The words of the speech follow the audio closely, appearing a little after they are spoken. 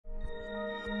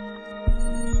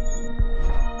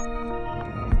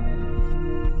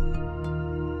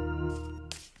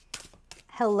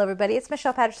Hello everybody, it's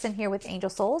Michelle Patterson here with Angel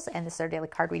Souls, and this is our daily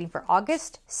card reading for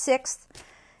August 6th,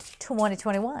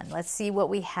 2021. Let's see what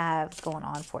we have going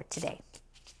on for today.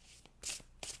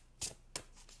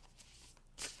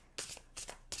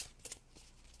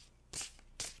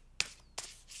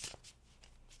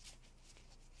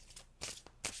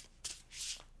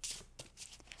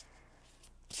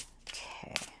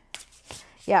 Okay.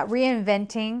 Yeah,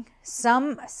 reinventing.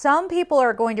 Some people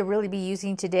are going to really be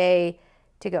using today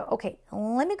to go, okay,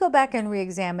 let me go back and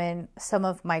re-examine some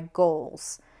of my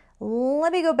goals.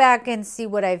 Let me go back and see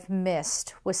what I've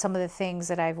missed with some of the things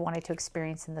that I've wanted to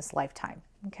experience in this lifetime.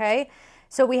 Okay,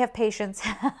 so we have patience.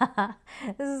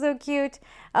 This is so cute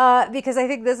because I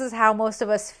think this is how most of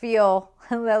us feel.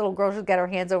 That little girl should get her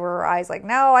hands over her eyes like,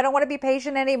 no, I don't want to be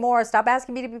patient anymore. Stop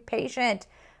asking me to be patient.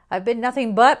 I've been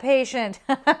nothing but patient.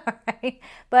 Right?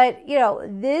 But, you know,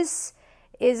 this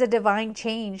is a divine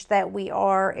change that we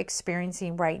are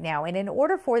experiencing right now. And in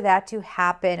order for that to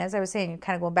happen, as I was saying, you're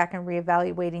kind of going back and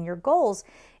reevaluating your goals,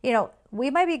 you know, we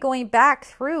might be going back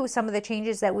through some of the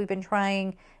changes that we've been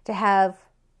trying to have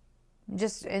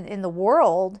just in the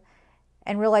world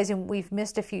and realizing we've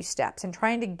missed a few steps and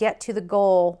trying to get to the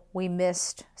goal. We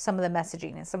missed some of the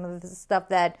messaging and some of the stuff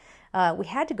that we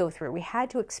had to go through, we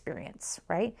had to experience,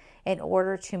 right, in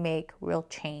order to make real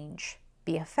change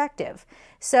be effective.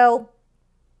 So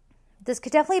this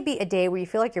could definitely be a day where you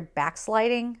feel like you're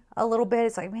backsliding a little bit.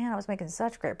 It's like, man, I was making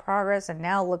such great progress, and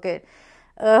now look at,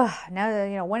 now,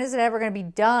 you know, when is it ever going to be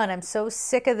done? I'm so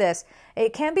sick of this.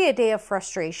 It can be a day of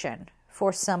frustration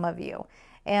for some of you.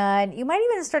 And you might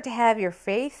even start to have your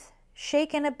faith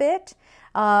shaken a bit.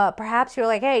 Perhaps you're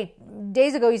like, hey,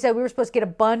 days ago you said we were supposed to get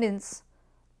abundance.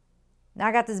 Now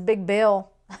I got this big bill.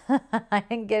 I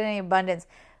didn't get any abundance.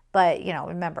 But, you know,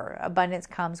 remember, abundance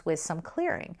comes with some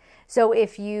clearing. So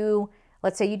if you,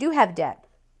 let's say you do have debt,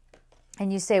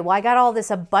 and you say, well, I got all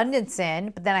this abundance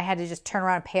in, but then I had to just turn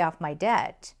around and pay off my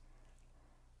debt,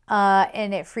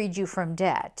 and it freed you from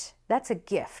debt. That's a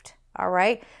gift, all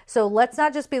right? So let's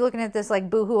not just be looking at this like,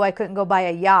 boo-hoo, I couldn't go buy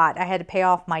a yacht. I had to pay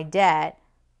off my debt.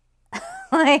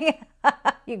 Like,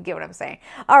 you get what I'm saying.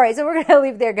 All right, so we're going to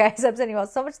leave there, guys. I'm sending you all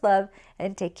so much love,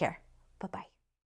 and take care. Bye-bye.